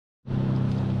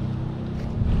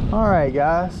All right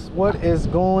guys, what is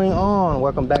going on?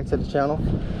 Welcome back to the channel.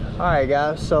 All right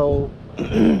guys, so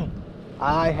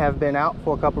I have been out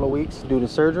for a couple of weeks due to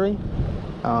surgery.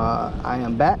 I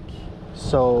am back,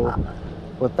 so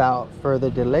without further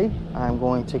delay, I'm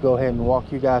going to go ahead and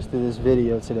walk you guys through this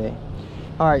video today.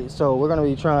 All right, so we're going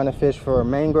to be trying to fish for a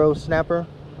mangrove snapper.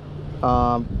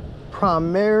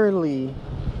 Primarily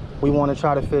we want to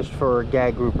try to fish for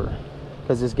gag grouper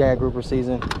because it's gag grouper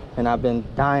season and I've been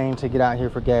dying to get out here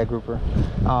for gag grouper.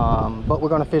 But we're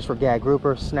going to fish for gag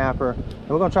grouper, snapper, and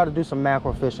we're going to try to do some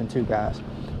mackerel fishing too, guys.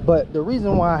 But the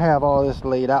reason why I have all this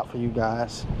laid out for you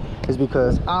guys is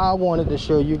because I wanted to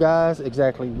show you guys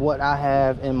exactly what I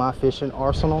have in my fishing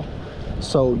arsenal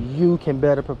so you can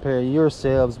better prepare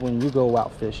yourselves when you go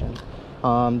out fishing.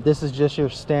 This is just your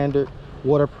standard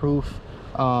waterproof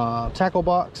tackle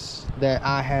box that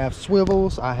I have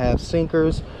swivels, I have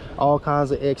sinkers, all kinds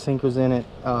of egg sinkers in it,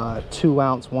 2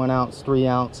 ounce, 1 ounce, 3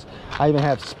 ounce. I even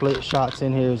have split shots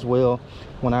in here as well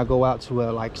when I go out to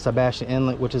like Sebastian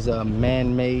Inlet, which is a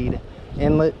man-made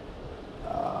inlet.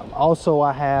 Also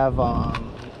I have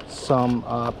some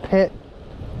pet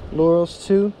lures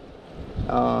too.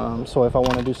 So if I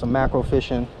want to do some mackerel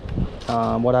fishing,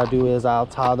 what I do is I'll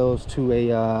tie those to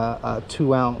a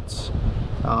 2 ounce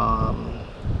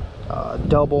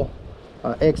double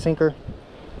egg sinker,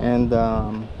 and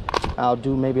I'll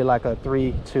do maybe like a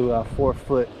 3 to 4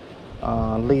 foot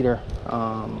leader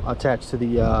attached to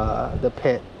the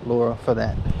pet lure for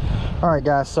that. All right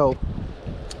guys, so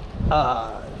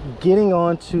getting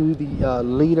on to the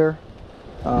leader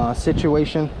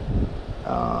situation.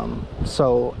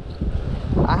 So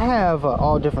I have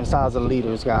all different sizes of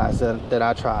leaders, guys, that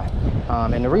I try,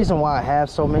 and the reason why I have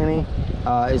so many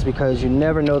is because you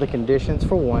never know the conditions,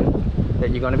 for one, that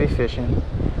you're going to be fishing,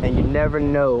 and you never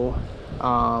know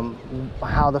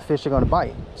how the fish are going to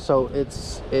bite. So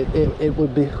it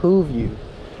would behoove you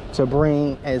to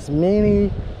bring as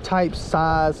many type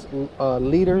size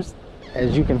leaders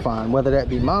as you can find, whether that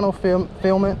be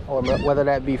monofilament or whether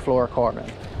that be fluorocarbon.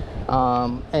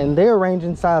 And they're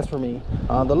ranging size for me.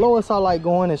 The lowest I like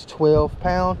going is 12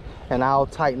 pound, and I'll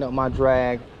tighten up my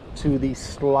drag to the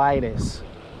slightest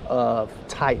of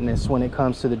tightness when it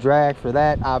comes to the drag for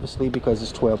that, obviously, because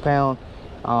it's 12 pound.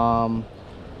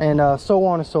 And so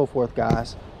on and so forth,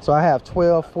 guys. So I have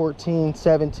 12, 14,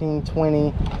 17,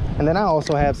 20, and then I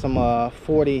also have some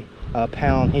 40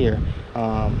 pound here.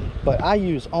 But I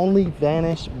use only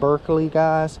Vanish Berkeley,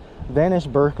 guys. Vanish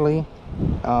Berkeley,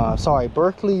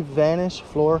 Berkeley Vanish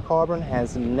fluorocarbon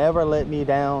has never let me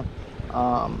down.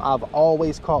 I've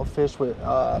always caught fish with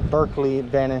Berkeley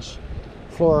Vanish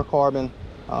fluorocarbon.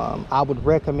 I would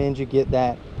recommend you get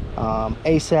that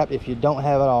ASAP if you don't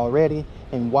have it already,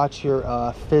 and watch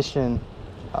your fishing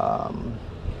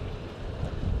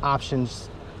options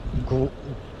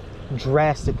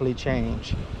drastically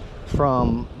change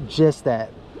from just that.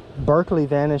 Berkeley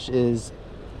Vanish is,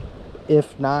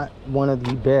 if not one of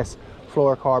the best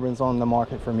fluorocarbons on the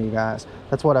market for me, guys.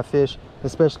 That's what I fish,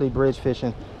 especially bridge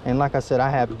fishing. And like I said, I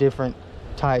have different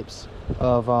types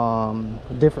of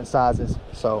different sizes,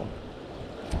 so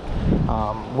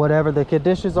whatever the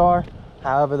conditions are,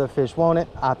 however the fish want it,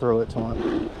 I throw it to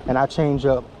them, and I change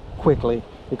up quickly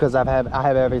because I have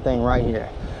everything right here.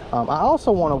 I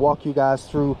also want to walk you guys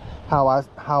through how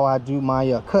I do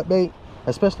my cut bait,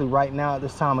 especially right now at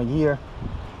this time of year.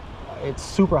 It's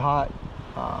super hot.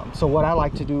 So what I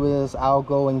like to do is I'll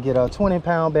go and get a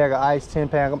 20-pound bag of ice,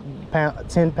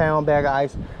 10-pound bag of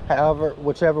ice, however,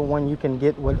 whichever one you can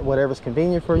get, whatever's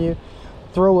convenient for you.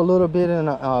 Throw a little bit in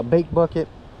a bait bucket,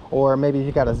 or maybe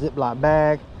you got a Ziploc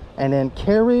bag, and then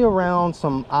carry around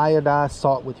some iodized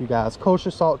salt with you guys,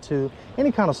 kosher salt too,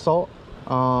 any kind of salt,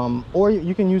 or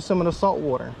you can use some of the salt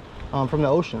water from the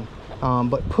ocean,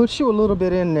 but put you a little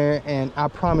bit in there, and I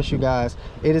promise you guys,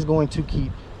 it is going to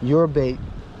keep your bait,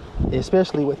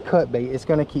 especially with cut bait, it's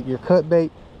going to keep your cut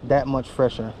bait that much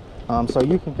fresher. So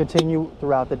you can continue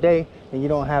throughout the day, and you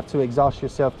don't have to exhaust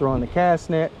yourself throwing the cast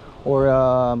net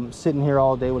or sitting here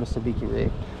all day with a sabiki rig.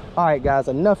 All right guys,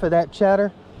 enough of that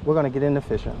chatter. We're going to get into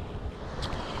fishing.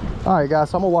 All right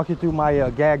guys, so I'm gonna walk you through my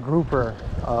gag grouper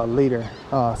leader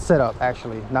setup.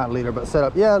 Actually, not leader, but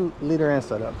setup. Yeah, leader and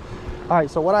setup. All right,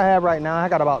 so what I have right now, I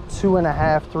got about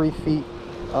 2.5 to 3 feet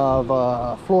of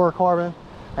fluorocarbon,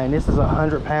 and this is a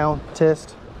 100-pound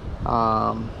test.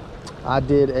 I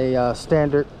did a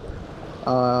standard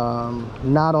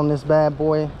knot on this bad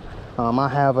boy. I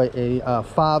have a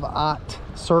 5/0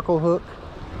 circle hook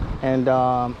and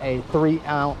a 3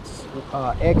 ounce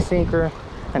egg sinker,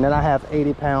 and then I have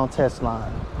 80-pound test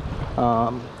line,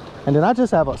 and then I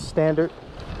just have a standard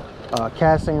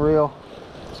casting reel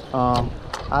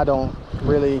I don't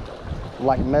really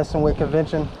like messing with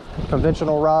conventional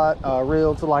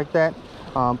reels like that.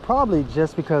 Probably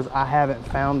just because I haven't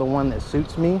found the one that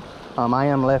suits me. I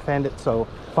am left-handed, so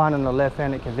finding a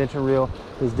left-handed conventional reel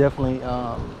is definitely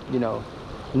you know,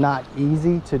 not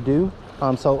easy to do.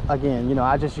 So again, you know,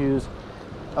 I just use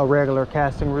a regular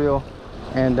casting reel,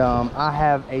 and I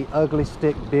have a ugly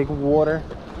stick big water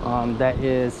that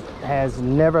has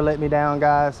never let me down,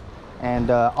 guys, and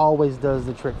always does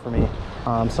the trick for me.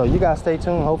 So you guys stay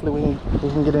tuned. Hopefully we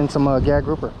can get in some gag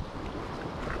grouper.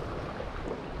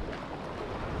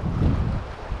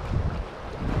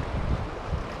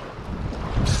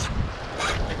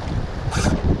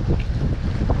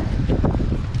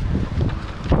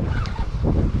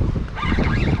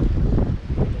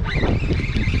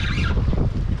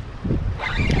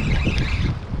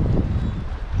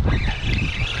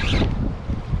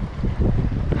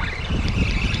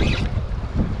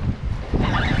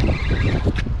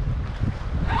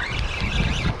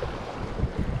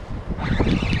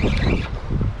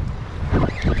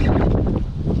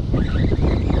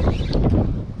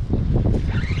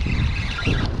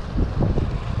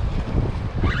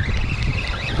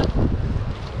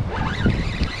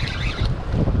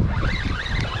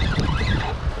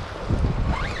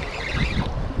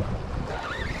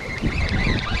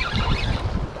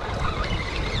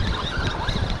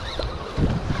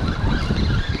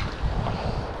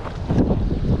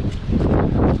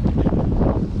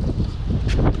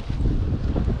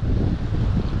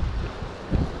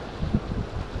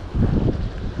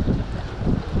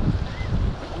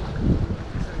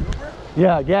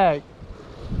 Yeah, gag.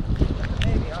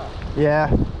 Maybe, huh?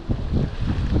 Yeah. Well,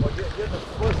 you're the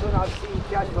first one I've seen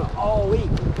catch for all week.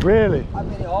 Really? I've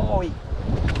been here all week.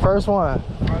 First one.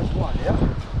 First one, yeah.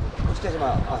 What's this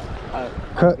about?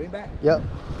 Cut. Greenback? Yep.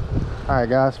 All right,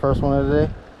 guys. First one of the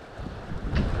day.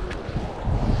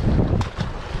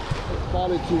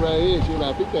 Probably two right here. She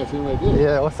I think that's him right there.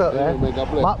 Yeah. What's up, man?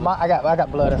 I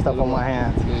got blood and stuff on my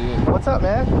hands. Yeah. What's up,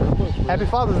 man? Happy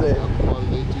Father's Day. Happy Father's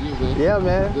Day to you, man. Yeah,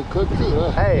 man. Good cook too,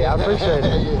 huh? Hey, I appreciate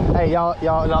it. Yeah. Hey,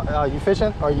 y'all, you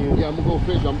fishing? Or you? Yeah, I'm gonna go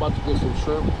fish. I'm about to get some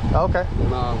shrimp. Okay.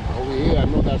 And over here, I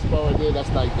know that spot right there. That's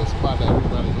like the spot that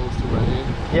everybody goes to right here.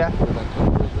 Yeah. Where that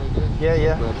catfish right there.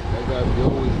 Yeah. But that guy be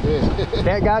always there.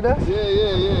 That guy does?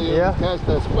 Yeah. Catch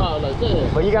that spot like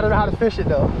that. But you gotta know how to fish it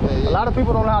though. Yeah. A lot of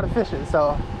people don't know how to fish it,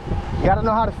 so you gotta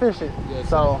know how to fish it. Yes,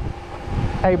 so,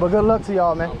 hey, but good luck to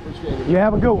y'all, man. I appreciate it. You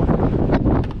have a good one.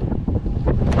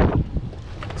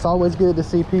 It's always good to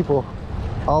see people.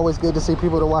 Always good to see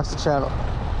people to watch the channel.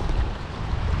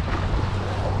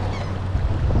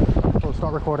 Oh,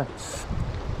 start recording.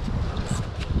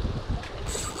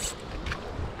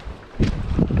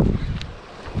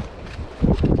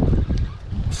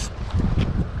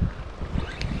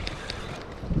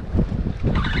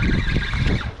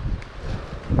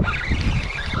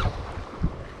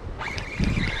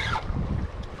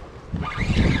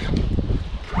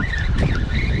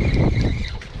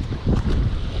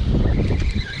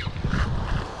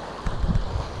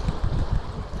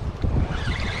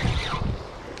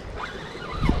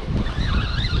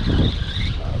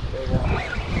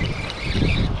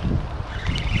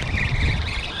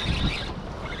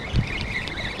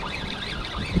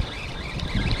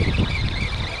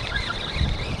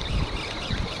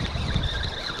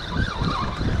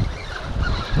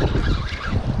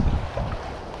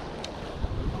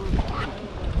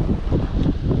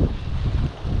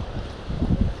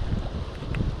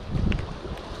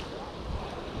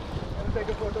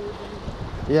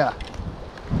 Yeah.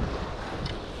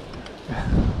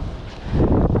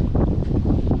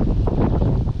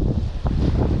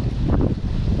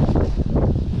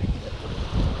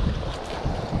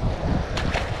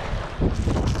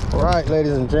 All right,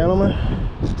 ladies and gentlemen,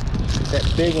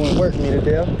 that big one worked me to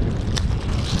death.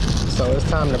 So it's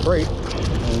time to break.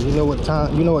 And you know what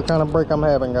kind of break I'm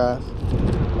having, guys.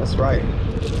 That's right.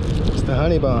 It's the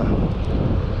honey bun.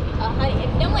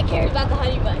 No one cares about the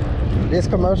honey bun. This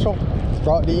commercial is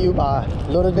brought to you by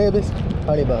Little Debbie's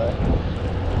Honey Bun.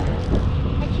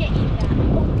 I can't eat that. I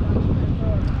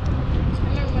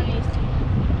remember when I used to.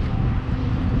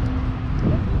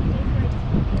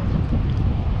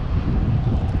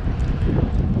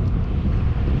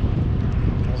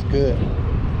 That's good.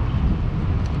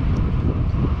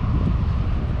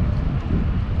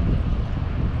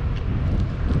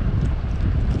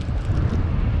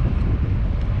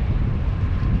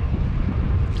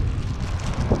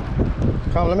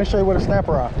 Come, let me show you where the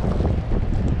snapper are.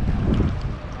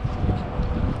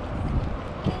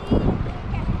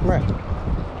 Come here.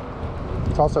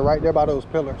 Toss it right there by those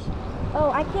pillars.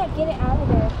 Oh, I can't get it out of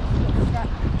there. It's stuck.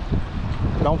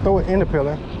 Don't throw it in the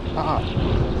pillar.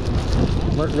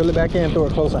 Really back in, throw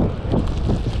it closer.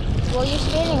 Well, you're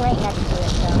standing right next to it,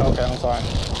 so. Okay, I'm sorry.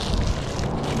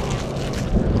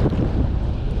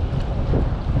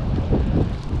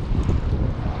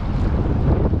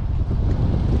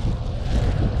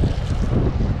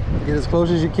 Get as close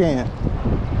as you can.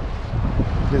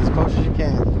 Get as close as you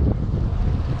can.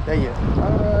 There you go.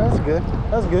 That's good.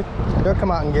 That's good. They'll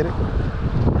come out and get it.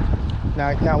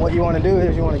 Now what you want to do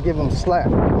is you want to give them slack.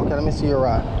 Okay, let me see your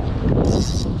rod.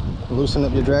 Loosen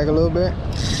up your drag a little bit.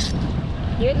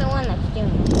 You're the one that's doing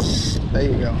it. There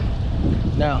you go.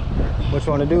 Now, what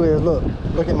you want to do is look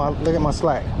at my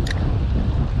slack.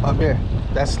 Up there.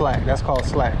 That's slack. That's called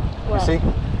slack. What? You see?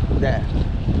 That.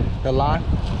 The line.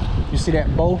 You see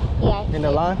that bow in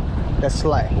the line? That's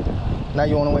slack. Now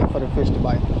you want to wait for the fish to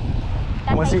bite.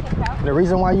 The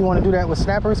reason why you want to do that with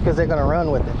snappers because they're gonna run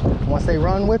with it. Once they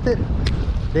run with it,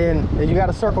 then you got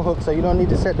a circle hook, so you don't need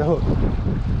to set the hook.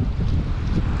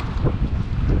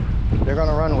 They're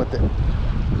gonna run with it.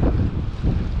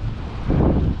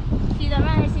 She's a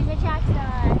runner, she's a track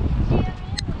star.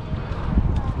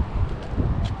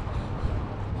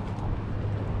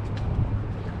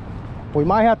 We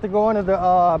might have to go into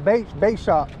the bait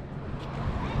shop.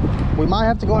 We might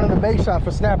have to go into the bait shop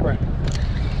for snapper.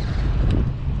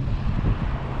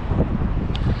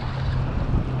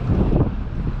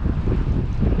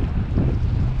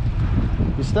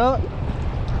 You stuck?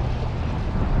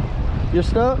 You're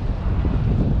stuck?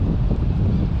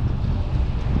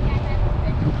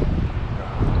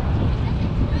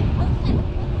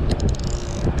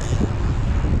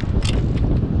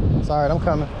 It's all right, I'm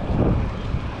coming.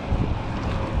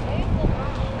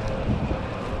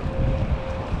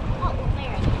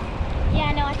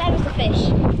 Yeah, no, I thought it was a fish.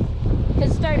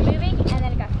 Because it started moving and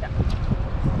then it got stuck.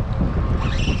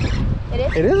 It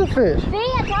is? It is a fish. See,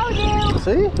 I told you.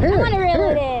 See? Here. I want to reel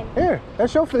it in. Here,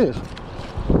 that's your fish.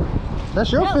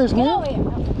 That's your fish,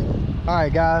 Niv. All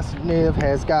right, guys, Niv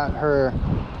has got her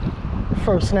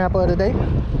first snapper of the day.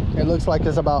 It looks like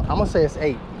it's about, I'm gonna say it's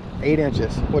 8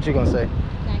 inches. What you gonna say?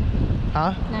 9.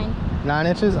 Huh? 9. 9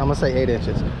 inches? I'm gonna say 8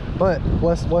 inches. But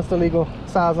what's the legal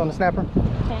size on the snapper?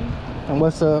 10. And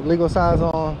what's the legal size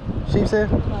on sheepshead?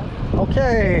 12.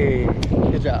 Okay,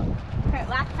 good job. Alright,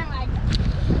 last time I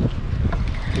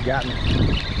You got me.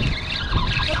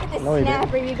 look at this No, you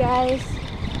snapper, you guys.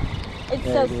 It's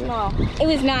Yeah, so you did. small. It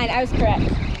was 9. I was correct.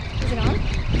 Is it on?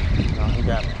 No, you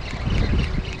got me.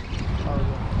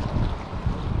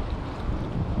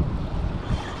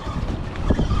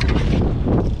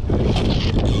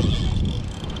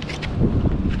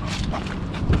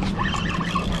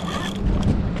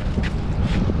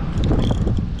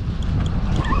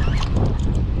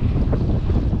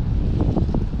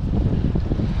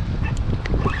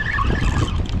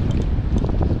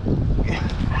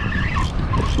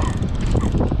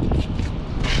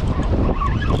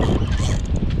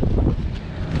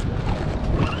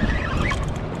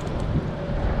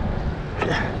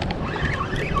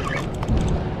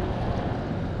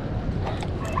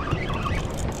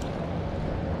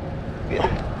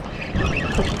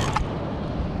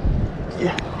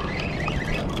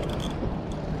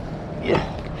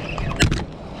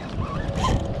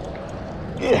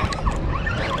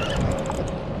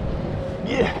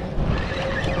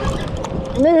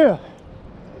 Nia!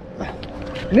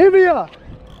 Nivea!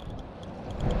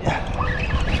 Yeah.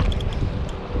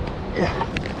 Yeah.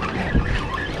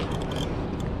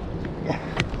 Yeah.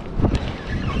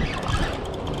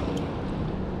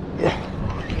 Yeah.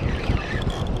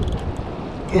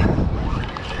 Yeah.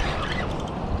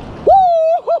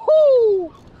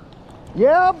 Woo-hoo-hoo!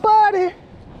 Yeah, buddy!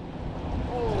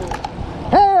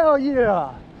 Hell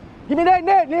yeah! Give me that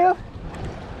net, Niv!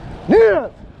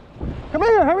 Niv! Come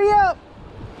here, hurry up!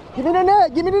 Give me the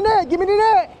net, give me the net, give me the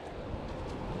net!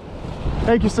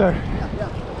 Thank you, sir. Yeah.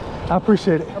 I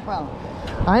appreciate it. No problem.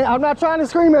 I'm not trying to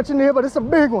scream at you, Niv, but it's a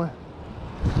big one.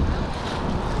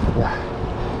 Yeah.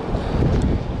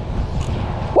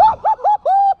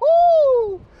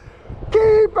 Woo-hoo-hoo-hoo-hoo!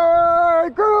 Keeper,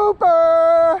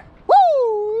 grouper!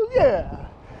 Woo! Yeah!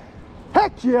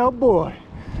 Heck yeah, boy!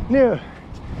 Niv,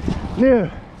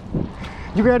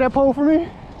 you grab that pole for me?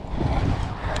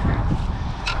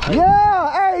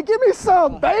 Yeah! Hey, give me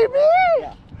some, baby!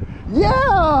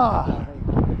 Yeah!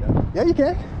 Yeah, you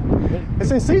can.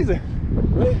 It's in season.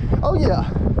 Really? Oh yeah.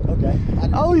 Okay.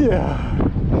 Oh yeah.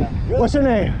 What's your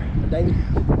name? David.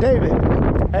 David.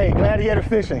 Hey, gladiator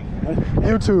fishing.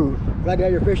 YouTube.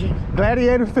 Gladiator fishing?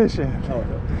 Gladiator fishing. Oh,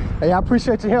 no. Hey, I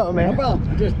appreciate your help, No man. problem.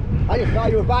 I just saw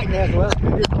you were biting there, so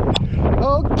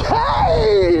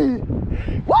Okay.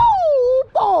 Woo,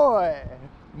 boy.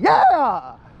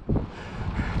 Yeah.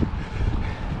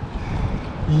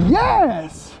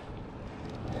 Yes!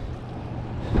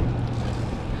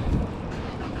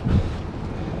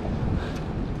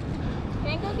 Can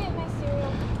I go get my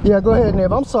cereal? Yeah, go ahead,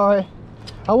 Nev. I'm sorry.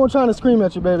 I wasn't trying to scream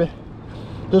at you, baby.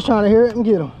 Just trying to hear it and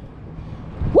get them.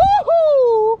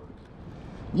 Woohoo!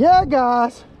 Yeah,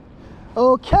 guys.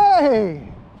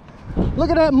 Okay. Look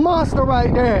at that monster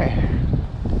right there.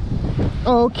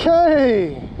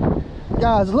 Okay.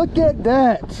 Guys, look at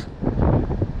that.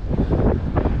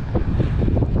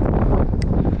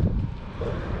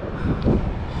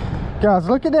 Guys,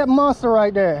 look at that monster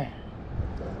right there.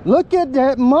 Look at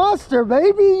that monster,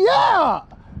 baby. Yeah.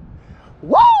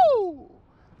 Woo!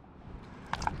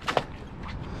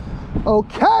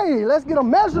 Okay, let's get a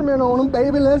measurement on them,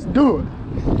 baby. Let's do it.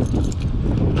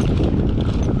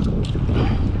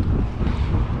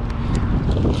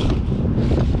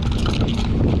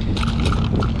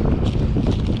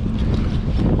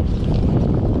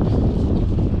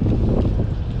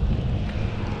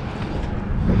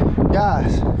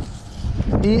 Guys,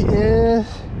 he is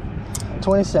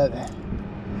 27.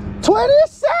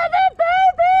 27,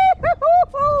 baby!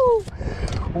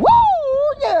 Woo!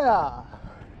 Yeah!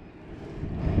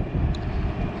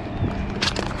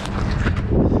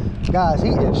 Guys, he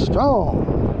is strong.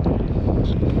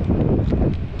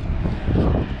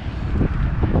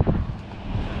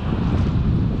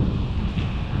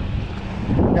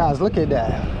 Guys, look at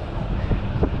that.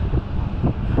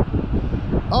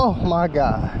 Oh my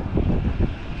God.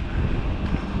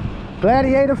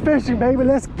 Gladiator fishing, baby,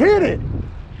 let's get it.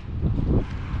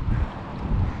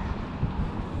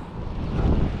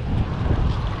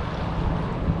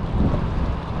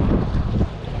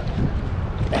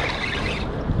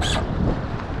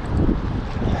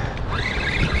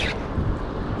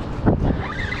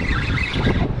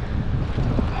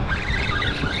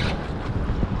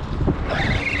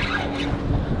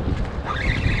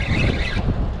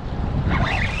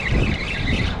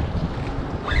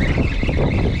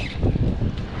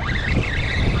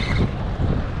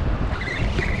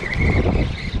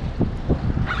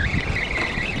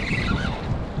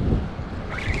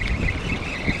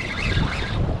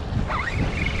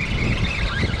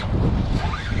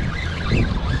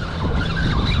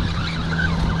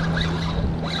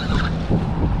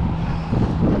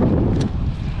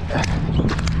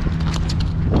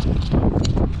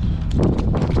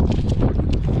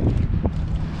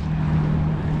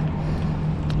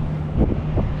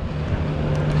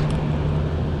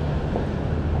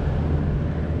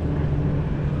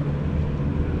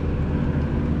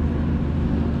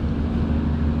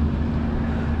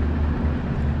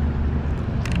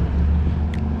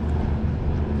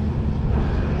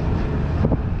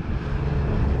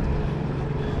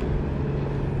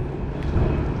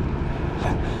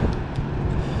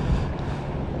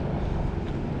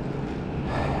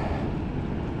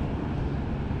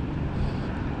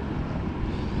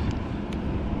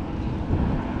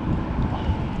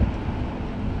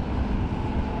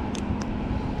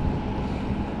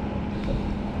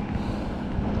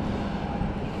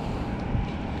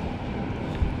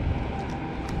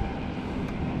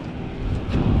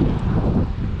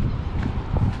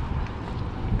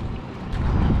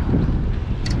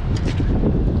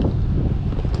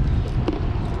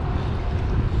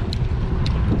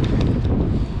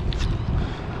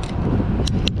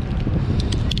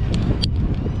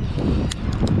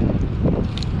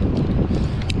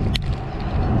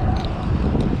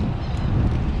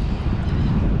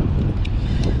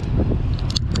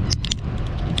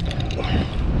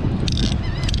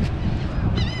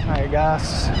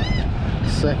 Guys,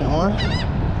 second one.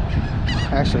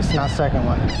 Actually, it's not second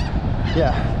one.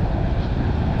 Yeah,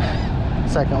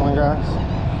 second one, guys.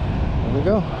 Here we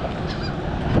go.